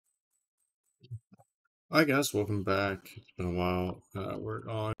Hi guys, welcome back. It's been a while. We're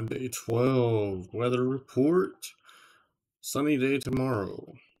on day 12. Weather report. Sunny day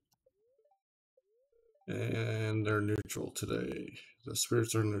tomorrow. And they're neutral today. The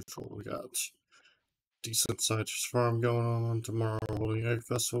spirits are neutral. We got decent citrus farm going on tomorrow. Holding egg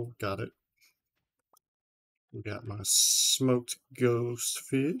festival. Got it. We got my smoked ghost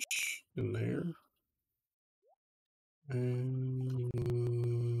fish in there. And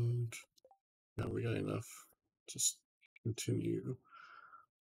yeah, we got enough. Just continue.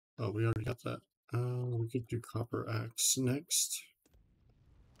 Oh, we already got that. We could do copper axe next.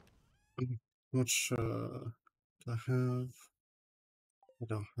 How much do I have? I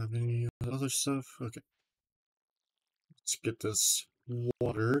don't have any other stuff. Okay, let's get this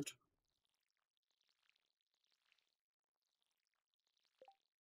watered.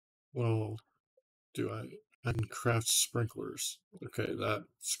 Well, do I can craft sprinklers. Okay,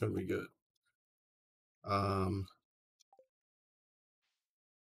 that's gonna be good. Um,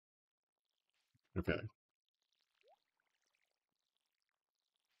 okay.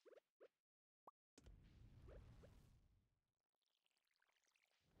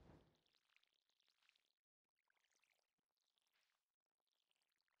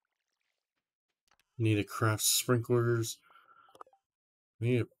 Need to craft sprinklers.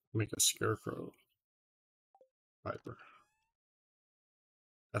 Need to make a scarecrow fiber.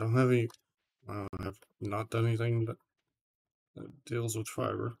 I don't have any. I have not done anything that deals with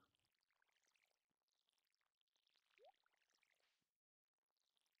fiber.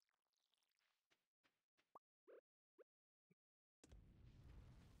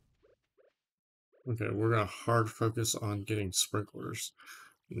 Okay, we're gonna hard focus on getting sprinklers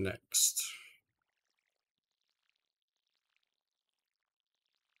next.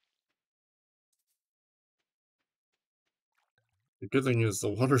 The good thing is the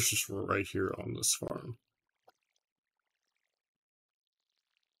water's just right here on this farm.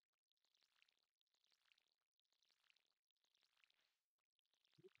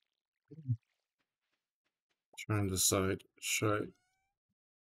 Trying to decide, should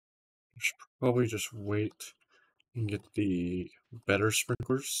probably just wait and get the better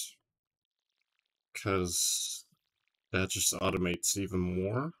sprinklers, because that just automates even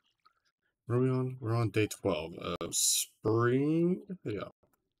more. What are we on? We're on day 12 of spring. Yeah.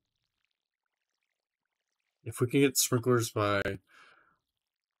 If we can get sprinklers by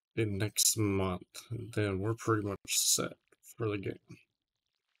the next month, then we're pretty much set for the game.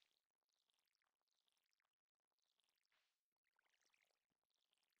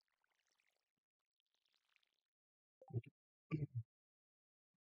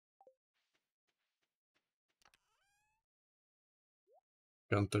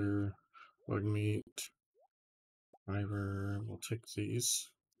 Gunther, bug meat, fiber. We'll take these.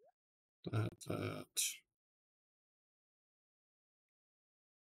 That.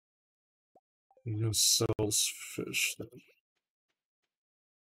 I'm gonna sell fish then.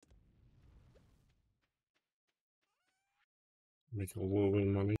 Make a little bit of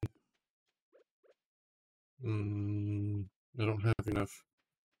money. I don't have enough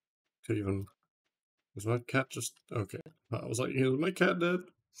to even. Is my cat just okay? I was like, is my cat dead?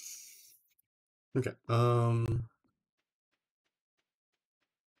 Okay.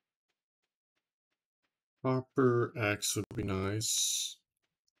 Copper axe would be nice.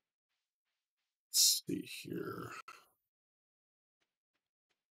 Let's see here.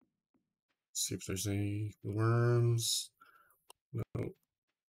 See if there's any worms. No,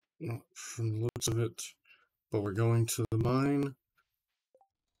 not from the looks of it. But we're going to the mine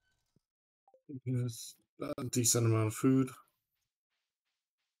with a decent amount of food.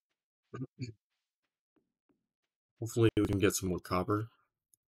 Hopefully, we can get some more copper.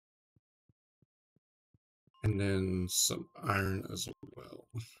 And then some iron as well.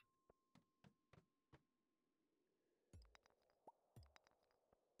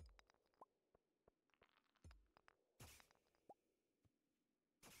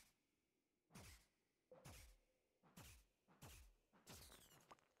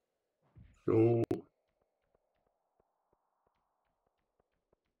 Go.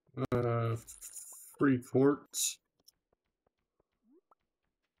 3 quartz.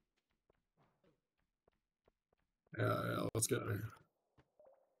 Yeah, let's get out of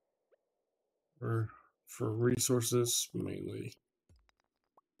here. For resources, mainly.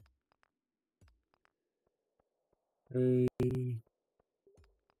 Hey.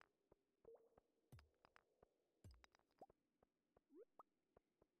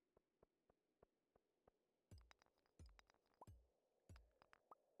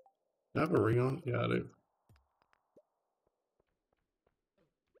 Do I have a ring on? Yeah, I do.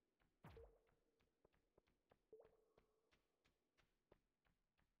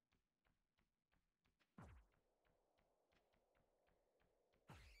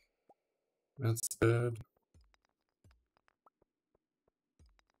 That's dead.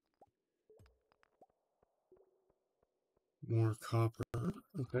 More copper.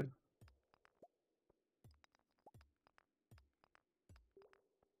 Okay.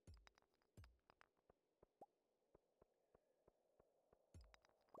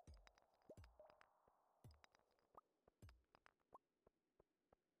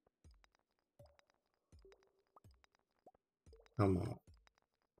 Come on.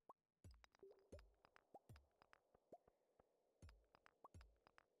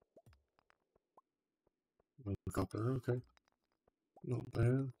 More copper. Okay. Not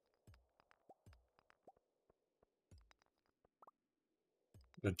bad.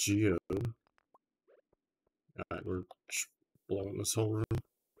 A geo. Alright, we're blowing this whole room.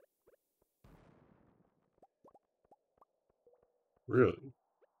 Really?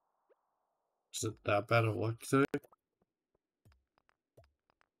 Is it that bad of luck today?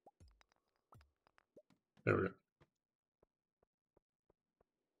 There we go.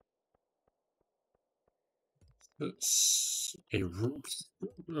 It's a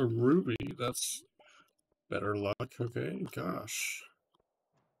ruby. That's better luck. Okay, gosh.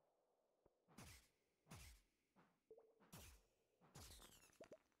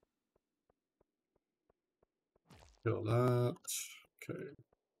 Kill that. Okay.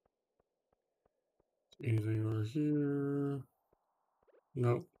 Anything over here?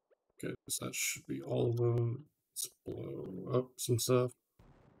 Nope. Okay, so that should be all of them. Let's blow up some stuff.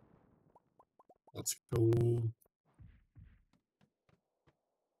 Let's go.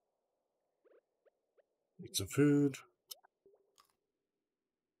 Eat some food.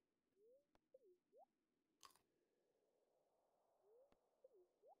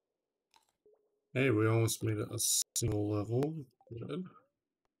 Hey, we almost made it a single level. Good.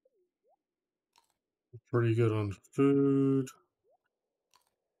 Pretty good on food.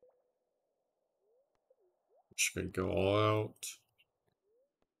 Just gonna go all out.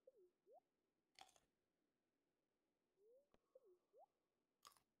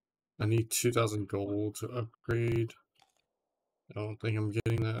 I need 2,000 gold to upgrade. I don't think I'm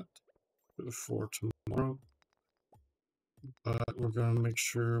getting that before tomorrow. But we're gonna make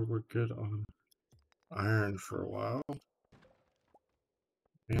sure we're good on iron for a while.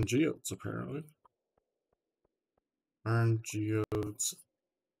 And geodes, apparently. Iron, geodes,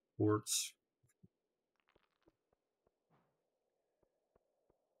 quartz.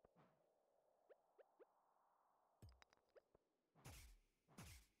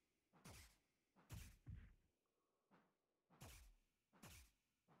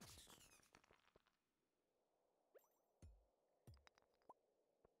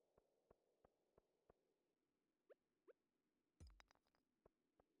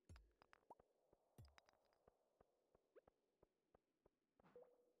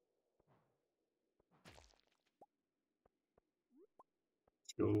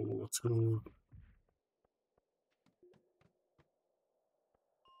 Let's go, let's go.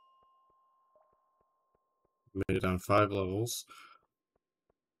 Made it down 5 levels.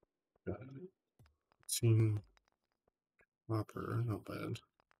 Got 18 copper, not bad.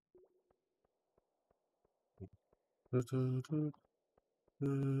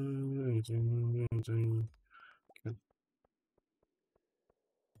 Anything. Okay.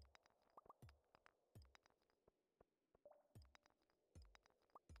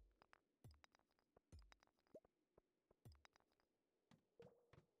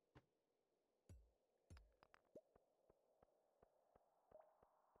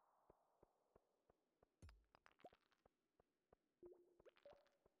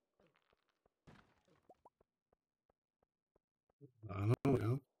 I don't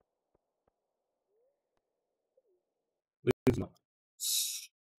know. These nuts.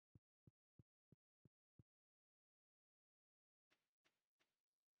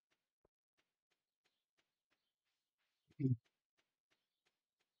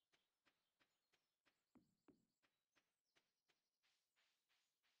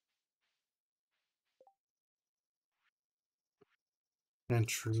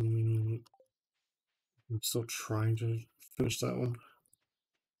 Entry. I'm still trying to finish that one.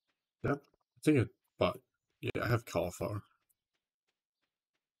 Yep. I think it, but yeah, I have cauliflower.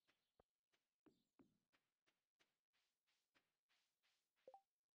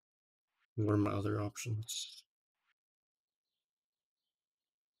 What are my other options?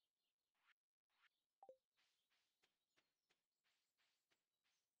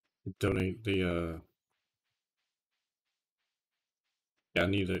 Donate the, yeah, I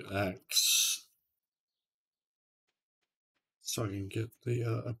need an axe. So I can get the,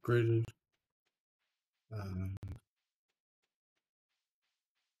 upgraded, um,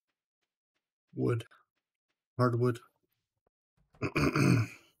 wood, hardwood.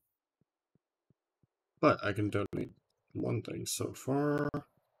 But I can donate one thing so far.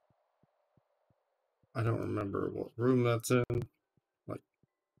 I don't remember what room that's in. Like,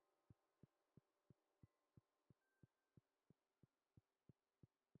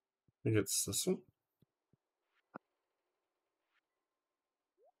 I think it's this one.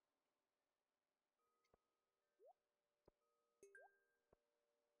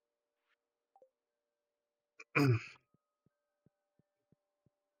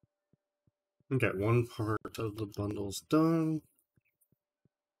 Okay, one part of the bundle's done.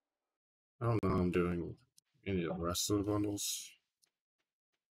 I don't know how I'm doing any of the rest of the bundles.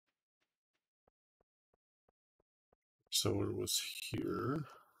 So it was here.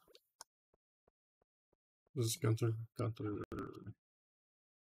 This is Gunther.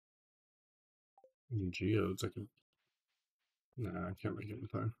 Geodes. I can. Nah, I can't make it in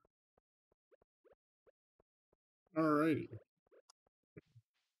time. Alrighty.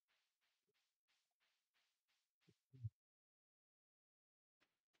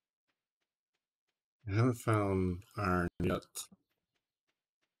 I haven't found iron yet.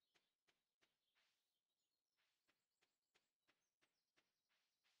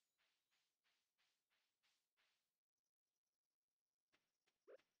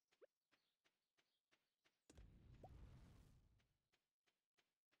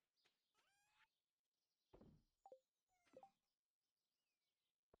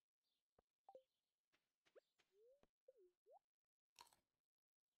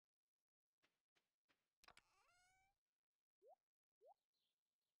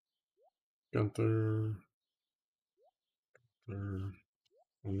 Gunther.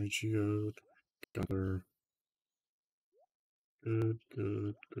 Only geode. Gunther. Good.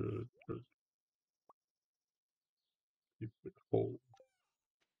 Keep it whole.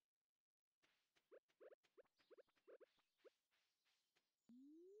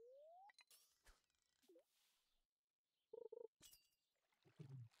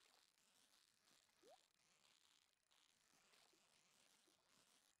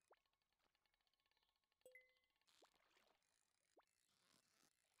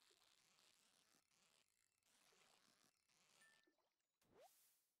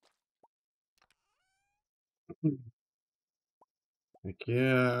 Heck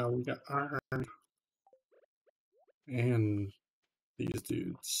yeah, we got iron. And these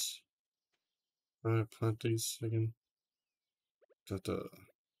dudes. Plant these again. Got to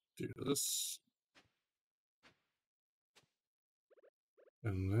do this.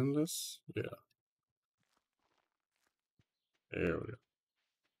 And then this. Yeah. There we go.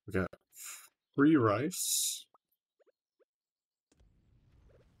 We got free rice.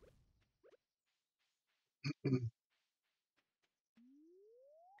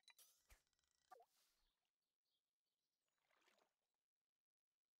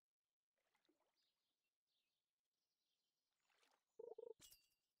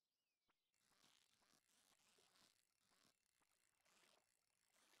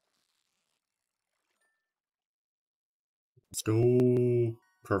 Let's go.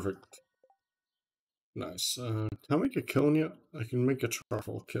 Perfect. Nice. Can I make a kiln yet? I can make a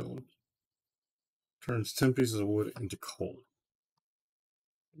charcoal kiln. Turns 10 pieces of wood into coal.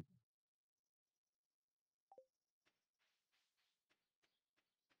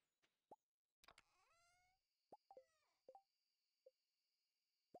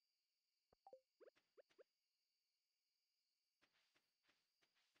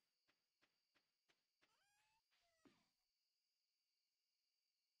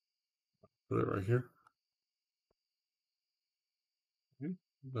 Put it right here. Okay.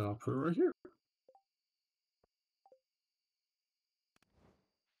 Then I'll put it right here.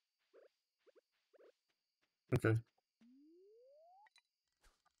 Okay.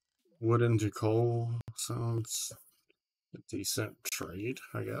 Wood into coal sounds a decent trade,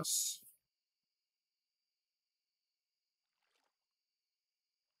 I guess.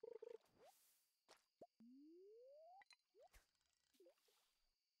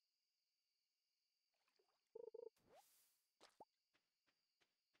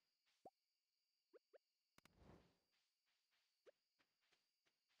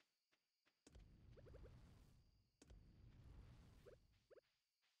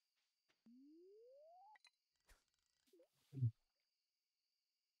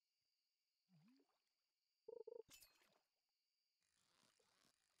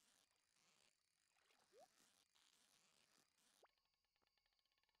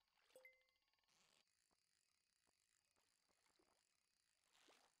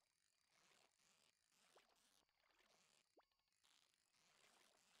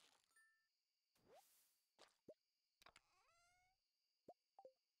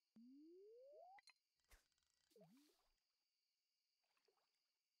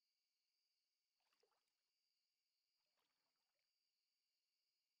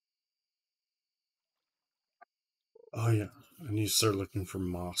 Oh yeah, I need to start looking for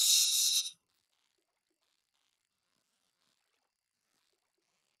moss.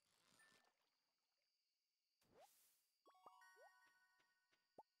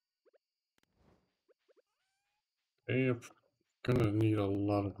 Hey, I'm gonna need a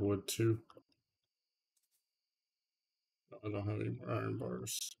lot of wood too. I don't have any more iron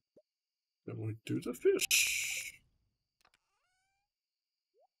bars. Then we do the fish.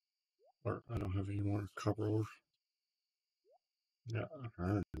 Or I don't have any more copper ore. Yeah, I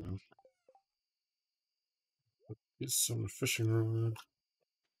don't know. Get some fishing rod.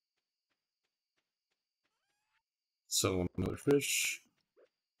 Sell another fish.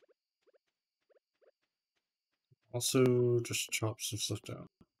 Also, just chop some stuff down.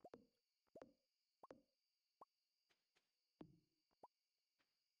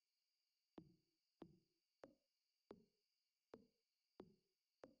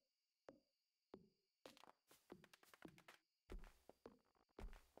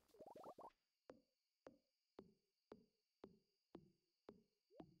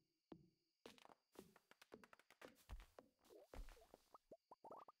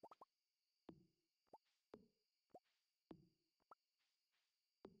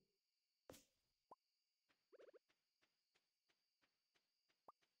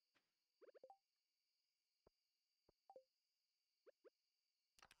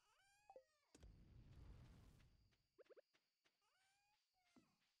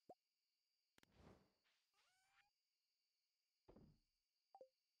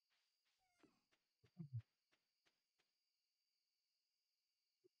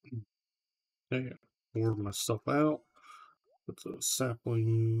 Okay, board my stuff out. Put the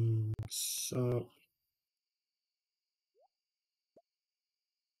saplings up.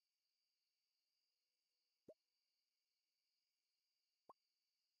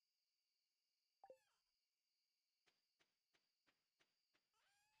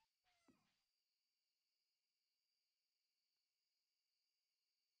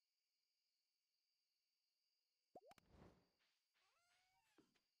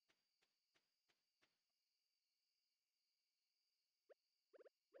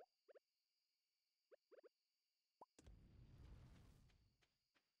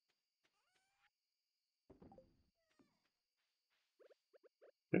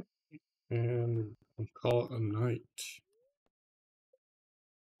 Okay, and we'll call it a night.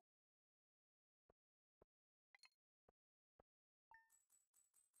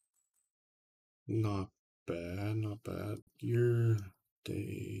 Not bad, not bad. Year,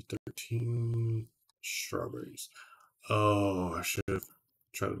 day 13, strawberries. Oh, I should have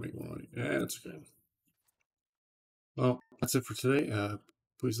tried to make more money. Yeah, it's okay. Well, that's it for today.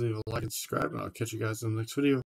 Please leave a like and subscribe, and I'll catch you guys in the next video.